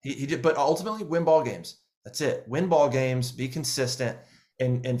he did, but ultimately win ball games. That's it. Win ball games, be consistent,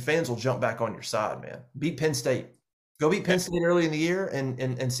 and fans will jump back on your side, man. Beat Penn State. Go beat Penn State early in the year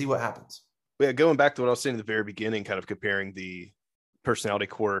and see what happens. Yeah, going back to what I was saying at the very beginning, kind of comparing the personality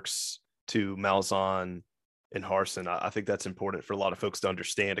quirks to Malzahn and Harsin, I think that's important for a lot of folks to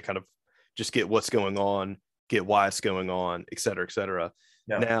understand, to kind of just get what's going on, get why it's going on, et cetera, et cetera.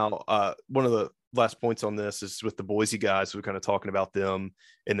 Yeah. Now, one of the last points on this is with the Boise guys. We're kind of talking about them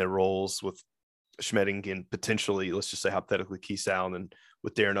and their roles with Schmedding and potentially, let's just say hypothetically, Keith Allen, and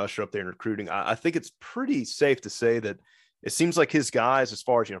with Darren Usher up there in recruiting. I think it's pretty safe to say that it seems like his guys, as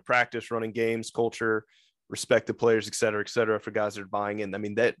far as, practice, running games, culture, respect the players, et cetera, for guys that are buying in. I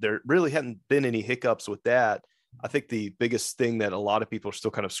mean, that there really hadn't been any hiccups with that. I think the biggest thing that a lot of people are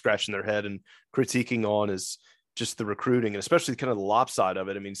still kind of scratching their head and critiquing on is just the recruiting, and especially kind of the lop side of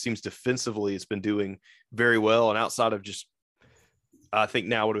it. I mean, it seems defensively it's been doing very well. And outside of just, I think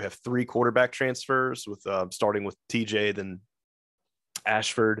now what do we have, 3 quarterback transfers with starting with TJ, then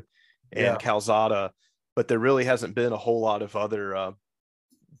Ashford and Calzada, but there really hasn't been a whole lot of other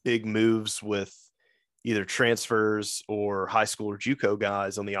big moves with either transfers or high school or JUCO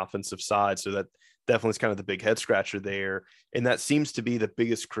guys on the offensive side. So that definitely is kind of the big head scratcher there. And that seems to be the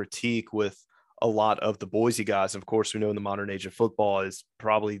biggest critique with a lot of the Boise guys. Of course, we know in the modern age of football is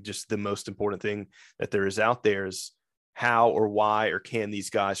probably just the most important thing that there is out there is how or why or can these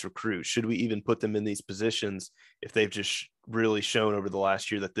guys recruit? Should we even put them in these positions if they've just really shown over the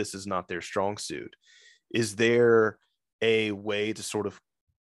last year that this is not their strong suit? Is there a way to sort of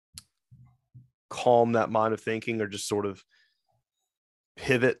calm that mind of thinking, or just sort of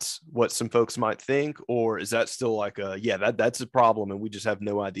pivot what some folks might think? Or is that still like that's a problem and we just have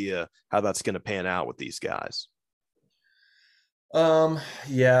no idea how that's going to pan out with these guys? Yeah,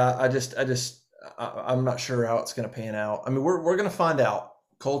 I'm not sure how it's going to pan out. I mean, we're going to find out.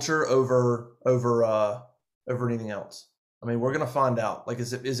 Culture over anything else. I mean, we're going to find out. Like,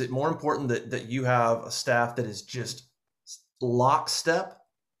 is it more important that you have a staff that is just lockstep,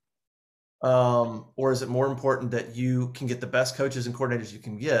 or is it more important that you can get the best coaches and coordinators you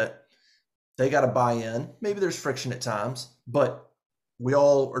can get? They got to buy in. Maybe there's friction at times, but we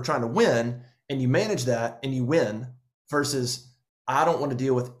all are trying to win, and you manage that and you win. Versus, I don't want to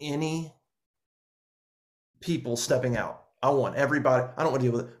deal with any people stepping out. I want everybody. I don't want to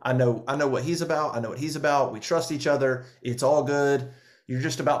deal with it. I know what he's about. I know what he's about. We trust each other. It's all good. You're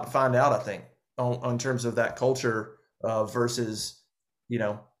just about to find out, I think, on terms of that culture versus, I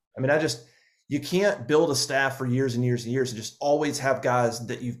mean, you can't build a staff for years and years and years and just always have guys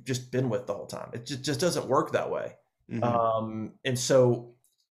that you've just been with the whole time. It just doesn't work that way. Mm-hmm. And so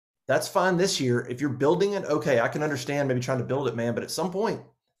that's fine this year. If you're building it, okay, I can understand maybe trying to build it, man. But at some point,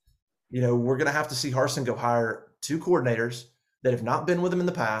 we're going to have to see Harsin go hire 2 coordinators that have not been with him in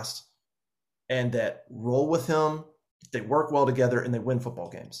the past and that roll with him. They work well together and they win football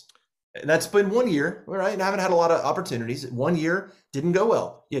games. And that's been 1 year, right? And I haven't had a lot of opportunities. 1 year didn't go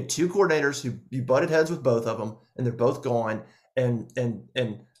well. You had 2 coordinators who you butted heads with both of them, and they're both gone. And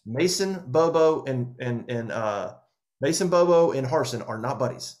Mason Bobo and Harsin are not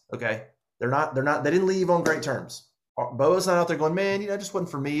buddies. Okay, they're not. They didn't leave on great terms. Bobo's not out there going, man, it just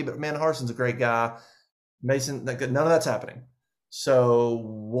wasn't for me. But man, Harsin's a great guy. Mason, none of that's happening. So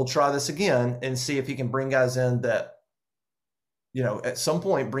we'll try this again and see if he can bring guys in that, at some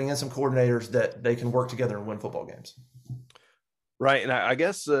point bring in some coordinators that they can work together and win football games. Right. And I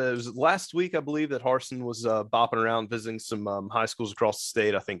guess it was last week, I believe, that Harsin was bopping around visiting some high schools across the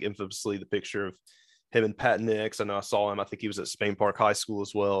state. I think infamously the picture of him and Pat Nix. I know I saw him. I think he was at Spain Park High School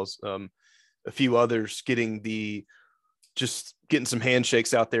as well as a few others getting some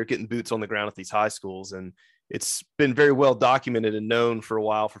handshakes out there, getting boots on the ground at these high schools. And it's been very well documented and known for a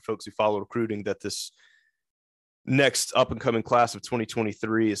while for folks who follow recruiting that this next up and coming class of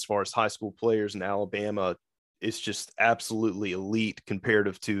 2023, as far as high school players in Alabama, is just absolutely elite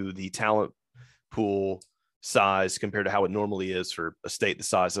comparative to the talent pool size compared to how it normally is for a state the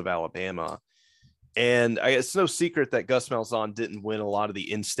size of Alabama. And it's no secret that Gus Malzahn didn't win a lot of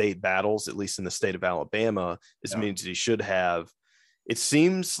the in-state battles, at least in the state of Alabama, as many as he should have. It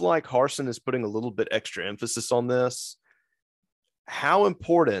seems like Harsin is putting a little bit extra emphasis on this. How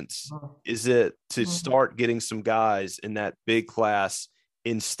important is it to start getting some guys in that big class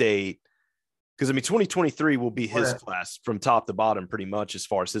in state? Because, 2023 will be his class from top to bottom pretty much as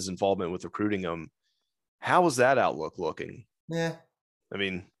far as his involvement with recruiting them. How is that outlook looking? Yeah.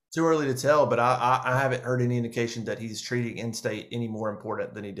 Too early to tell, but I haven't heard any indication that he's treating in-state any more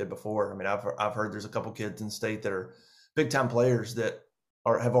important than he did before. I've heard there's a couple kids in state that are big-time players that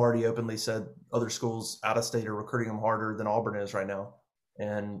have already openly said other schools out of state are recruiting them harder than Auburn is right now,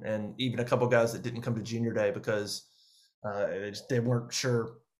 and even a couple guys that didn't come to junior day because they weren't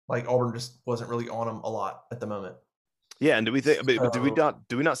sure. Like Auburn just wasn't really on them a lot at the moment. Yeah, and do we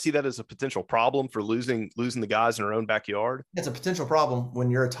not see that as a potential problem for losing the guys in our own backyard? It's a potential problem when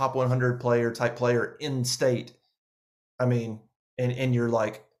you're a top 100 type player in state. And you're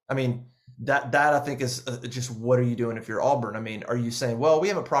like, that I think is just, what are you doing if you're Auburn? Are you saying, well, we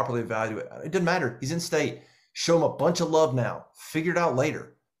haven't properly evaluated? It doesn't matter. He's in state. Show him a bunch of love now. Figure it out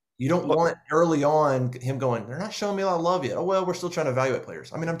later. You don't want early on him going, they're not showing me a lot of love yet. Oh, well, we're still trying to evaluate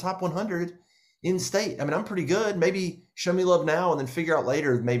players. I'm top 100 in state. I'm pretty good. Maybe show me love now and then figure out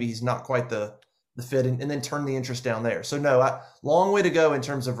later maybe he's not quite the fit and then turn the interest down there. So no, long way to go in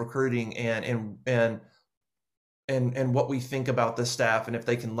terms of recruiting and what we think about this staff and if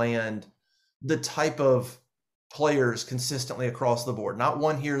they can land the type of players consistently across the board. Not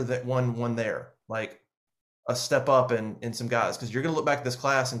one here, that one there. Like a step up in some guys, because you're going to look back at this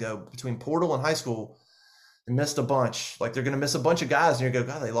class and go, between portal and high school, they missed a bunch. Like they're going to miss a bunch of guys, and you're going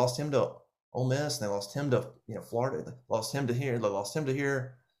to go, God, they lost him to Ole Miss, and they lost him to Florida, they lost him to here, they lost him to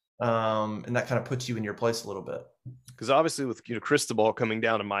here, and that kind of puts you in your place a little bit. Because obviously with Cristobal coming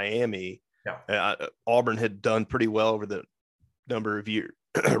down to Miami, Auburn had done pretty well over the number of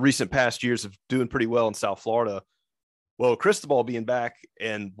recent past years of doing pretty well in South Florida. Well, Cristobal being back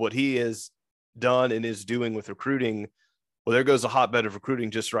and what he is done and is doing with recruiting, well, there goes a hotbed of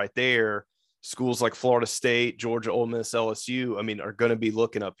recruiting just right there. Schools like Florida State, Georgia, Ole Miss, LSU, I mean, are going to be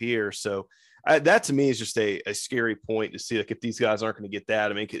looking up here. So that to me is just a scary point to see, like, if these guys aren't going to get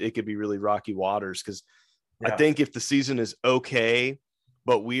that, I mean, it could be really rocky waters, because I think if the season is okay,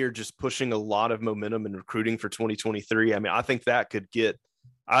 but we are just pushing a lot of momentum in recruiting for 2023, I mean, I think that could get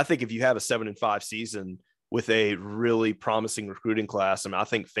 – I think if you have a 7-5 season with a really promising recruiting class, I mean, I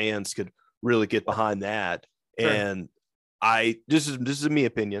think fans could really get behind that. Sure. And this is me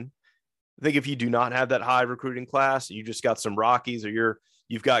opinion. I think if you do not have that high recruiting class, you just got some Rockies, or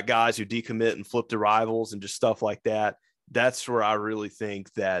you've got guys who decommit and flip to rivals and just stuff like that, that's where I really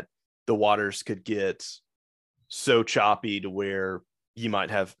think that the waters could get so choppy to where you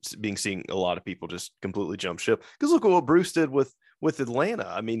might have seeing a lot of people just completely jump ship. Because look at what Bruce did with Atlanta.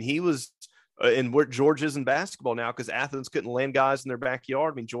 I mean, he was and where George is in basketball now, because Athens couldn't land guys in their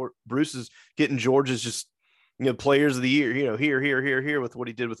backyard. I mean, Bruce is getting George's just, players of the year, here with what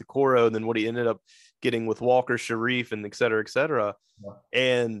he did with the Okoro, and then what he ended up getting with Walker, Sharif, and et cetera, et cetera. Yeah.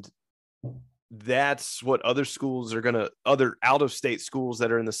 And that's what other schools other out-of-state schools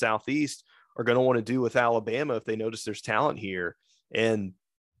that are in the Southeast are going to want to do with Alabama if they notice there's talent here. And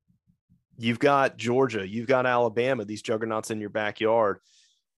you've got Georgia, you've got Alabama, these juggernauts in your backyard.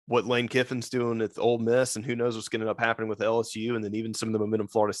 What Lane Kiffin's doing at Ole Miss, and who knows what's going to end up happening with LSU, and then even some of the momentum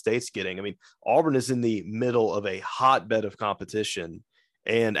Florida State's getting. I mean, Auburn is in the middle of a hotbed of competition.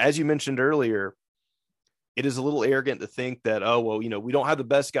 And as you mentioned earlier, it is a little arrogant to think that, we don't have the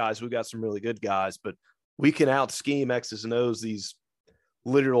best guys. We've got some really good guys, but we can out-scheme X's and O's, these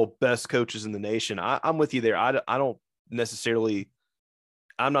literal best coaches in the nation. I'm with you there. I'm not necessarily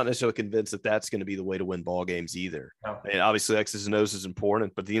convinced that that's going to be the way to win ball games either. No. And obviously X's and O's is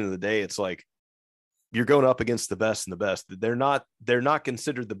important, but at the end of the day, it's like you're going up against the best and the best. They're not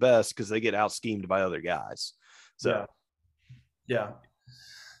considered the best because they get out schemed by other guys. So yeah.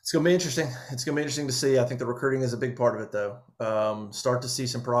 It's going to be interesting. It's going to be interesting to see. I think the recruiting is a big part of it, though. Start to see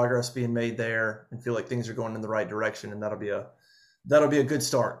some progress being made there and feel like things are going in the right direction. And that'll be a good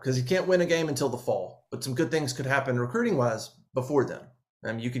start, because you can't win a game until the fall, but some good things could happen recruiting wise before then.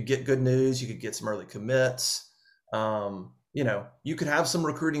 You could get good news. You could get some early commits. You could have some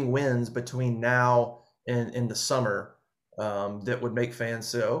recruiting wins between now and in the summer that would make fans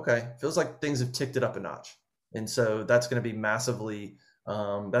say, okay, feels like things have ticked it up a notch. And so that's going to be massively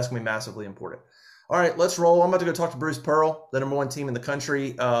important. All right, let's roll. I'm about to go talk to Bruce Pearl, the number one team in the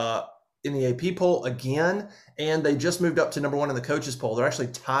country in the AP poll again. And they just moved up to number one in the coaches poll. They're actually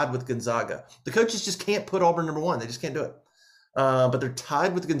tied with Gonzaga. The coaches just can't put Auburn number one. They just can't do it. But they're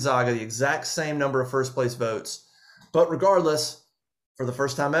tied with Gonzaga, the exact same number of first place votes. But regardless, for the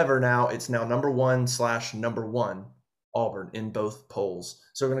first time ever now, it's now number 1/1 Auburn in both polls.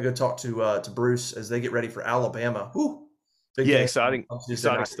 So we're going to go talk to Bruce as they get ready for Alabama. Woo! Big game. Exciting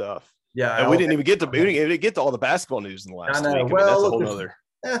stuff. Yeah, and we didn't even get to all the basketball news in the last week. Well, that's a whole nother.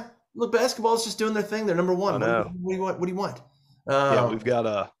 Look, basketball is just doing their thing. They're number one. What do you want? We've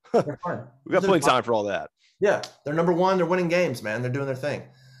got plenty of time for all that. Yeah, they're number one. They're winning games, man. They're doing their thing.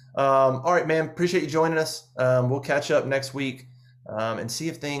 All right, man. Appreciate you joining us. We'll catch up next week and see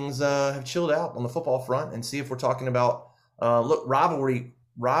if things have chilled out on the football front, and see if we're talking about rivalry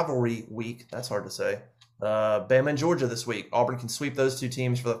week. That's hard to say. Bama and Georgia this week. Auburn can sweep those two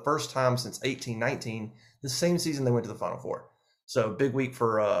teams for the first time since 1819, the same season they went to the Final Four. So big week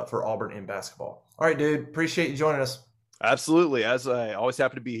for Auburn in basketball. All right, dude. Appreciate you joining us. Absolutely. As I always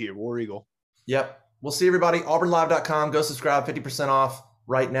happy to be here. War Eagle. Yep. We'll see everybody. AuburnLive.com. Go subscribe. 50% off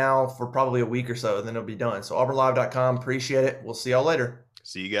right now for probably a week or so, and then it'll be done. So AuburnLive.com. Appreciate it. We'll see y'all later.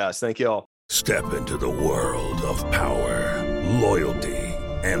 See you guys. Thank y'all. Step into the world of power, loyalty,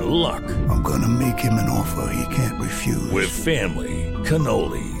 and luck. I'm going to make him an offer he can't refuse. With family,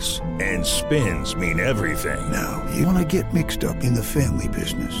 cannolis, and spins mean everything. Now, you want to get mixed up in the family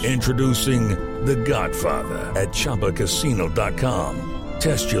business. Introducing The Godfather at ChumbaCasino.com.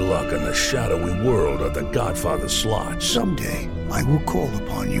 Test your luck in the shadowy world of The Godfather slot. Someday, I will call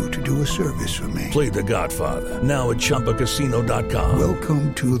upon you to do a service for me. Play The Godfather now at ChumbaCasino.com.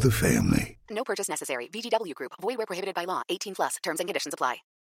 Welcome to the family. No purchase necessary. VGW Group. Void where prohibited by law. 18+. Terms and conditions apply.